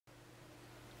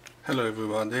Hello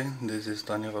everybody, this is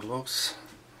Daniel.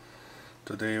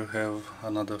 Today we have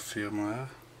another firmware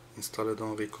installed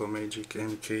on Rikomagic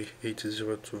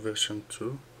MK802 version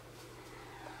 2.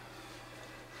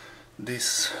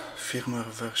 This firmware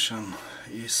version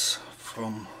is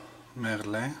from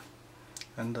Mele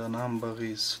and the number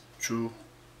is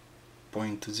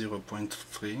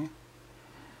 2.0.3.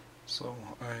 So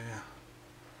I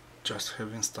just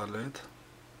have installed it.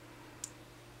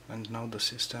 And now the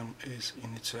system is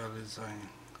initializing.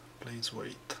 Please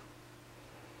wait.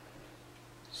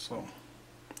 So,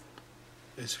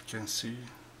 as you can see,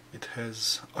 it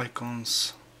has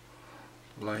icons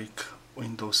like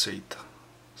Windows 8.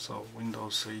 So,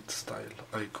 Windows 8 style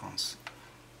icons.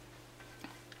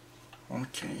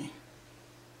 Okay.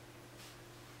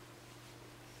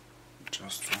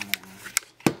 Just one moment,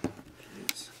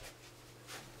 please.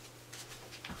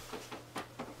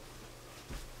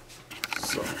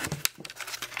 So,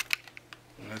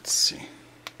 let's see.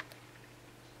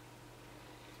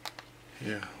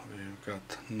 Here we've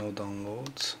got no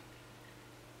downloads.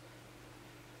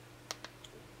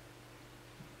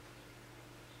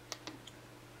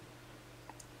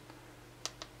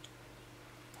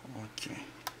 Okay.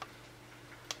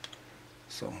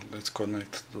 So let's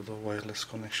connect to the wireless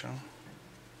connection.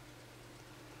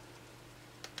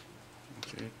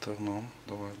 Okay, turn on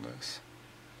the wireless.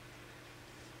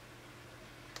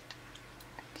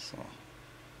 So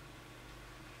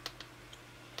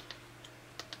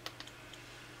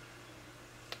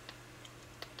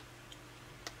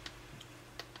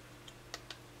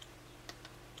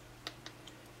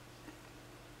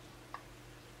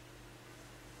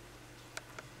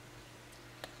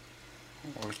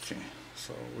okay,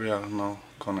 so we are now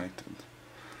connected.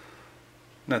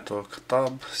 Network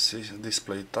tab,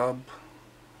 display tab,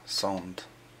 sound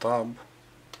tab.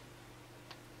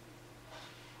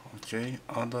 Okay,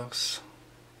 others.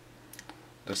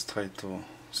 Let's try to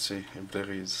see if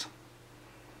there is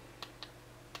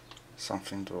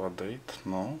something to update.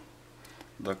 No.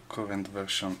 The current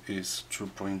version is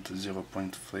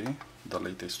 2.0.3, the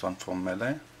latest one from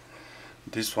Mele.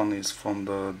 This one is from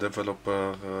the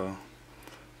developer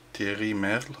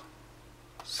Mele,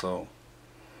 so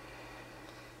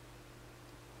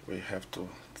we have to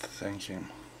thank him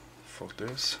for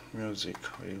this. Music,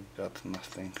 we've got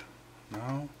nothing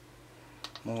now.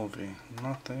 Movie,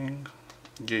 nothing.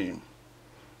 Game,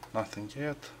 nothing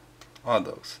yet.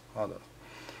 Others.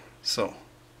 So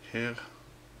here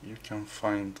you can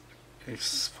find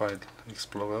File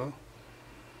Explorer.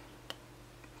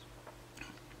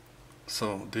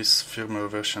 So this firmware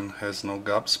version has no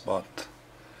gaps, but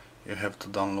you have to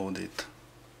download it.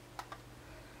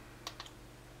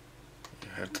 You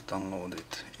have to download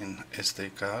it in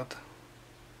SD card.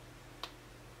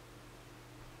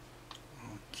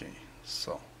 Okay,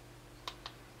 so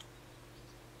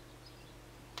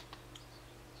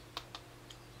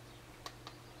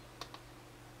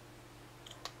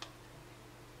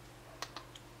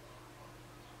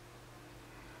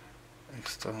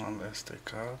external SD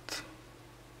card.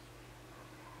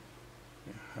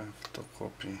 You have to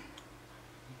copy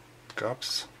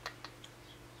gaps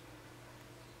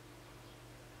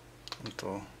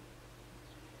into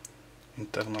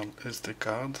internal SD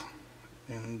card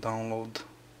in download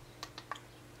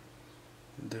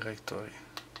directory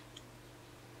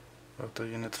where the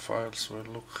unit files will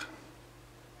look.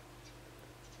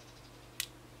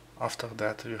 After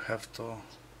that you have to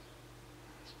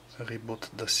reboot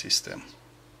the system.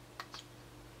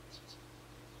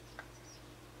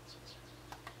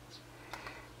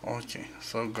 Okay,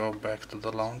 so go back to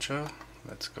the launcher.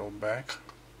 Let's go back.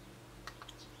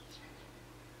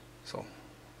 So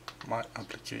my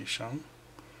application,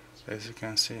 as you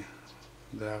can see,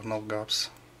 there are no gaps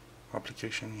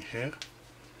application in here.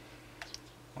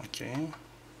 Okay,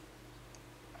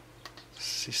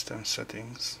 system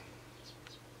settings.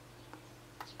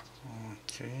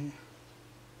 Okay,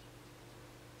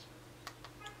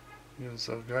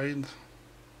 user guide.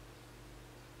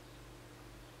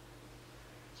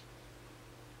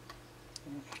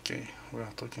 Okay, we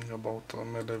are talking about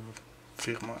Mele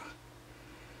firmware.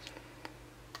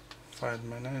 File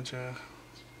manager.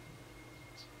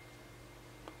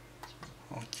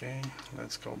 Okay,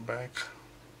 let's go back.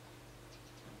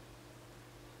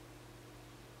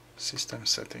 System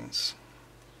settings.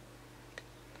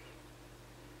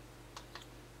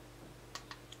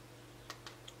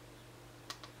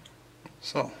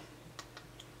 So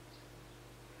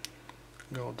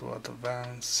go to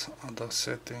advanced, other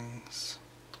settings,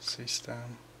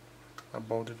 system,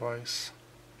 about device.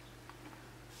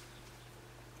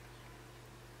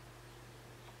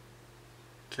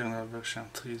 Kernel version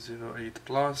 3.08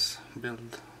 plus,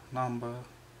 build number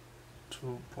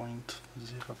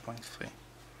 2.0.3.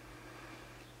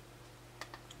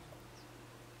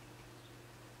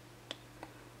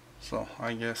 So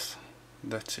I guess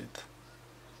that's it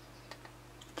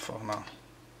for now.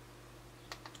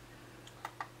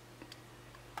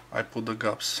 I put the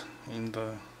gaps in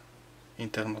the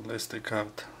internal SD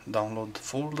card download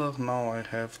folder. Now I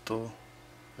have to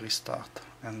restart,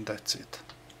 and that's it.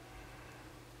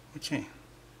 Okay,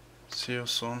 see you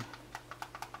soon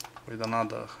with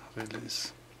another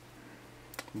release.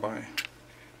 Bye.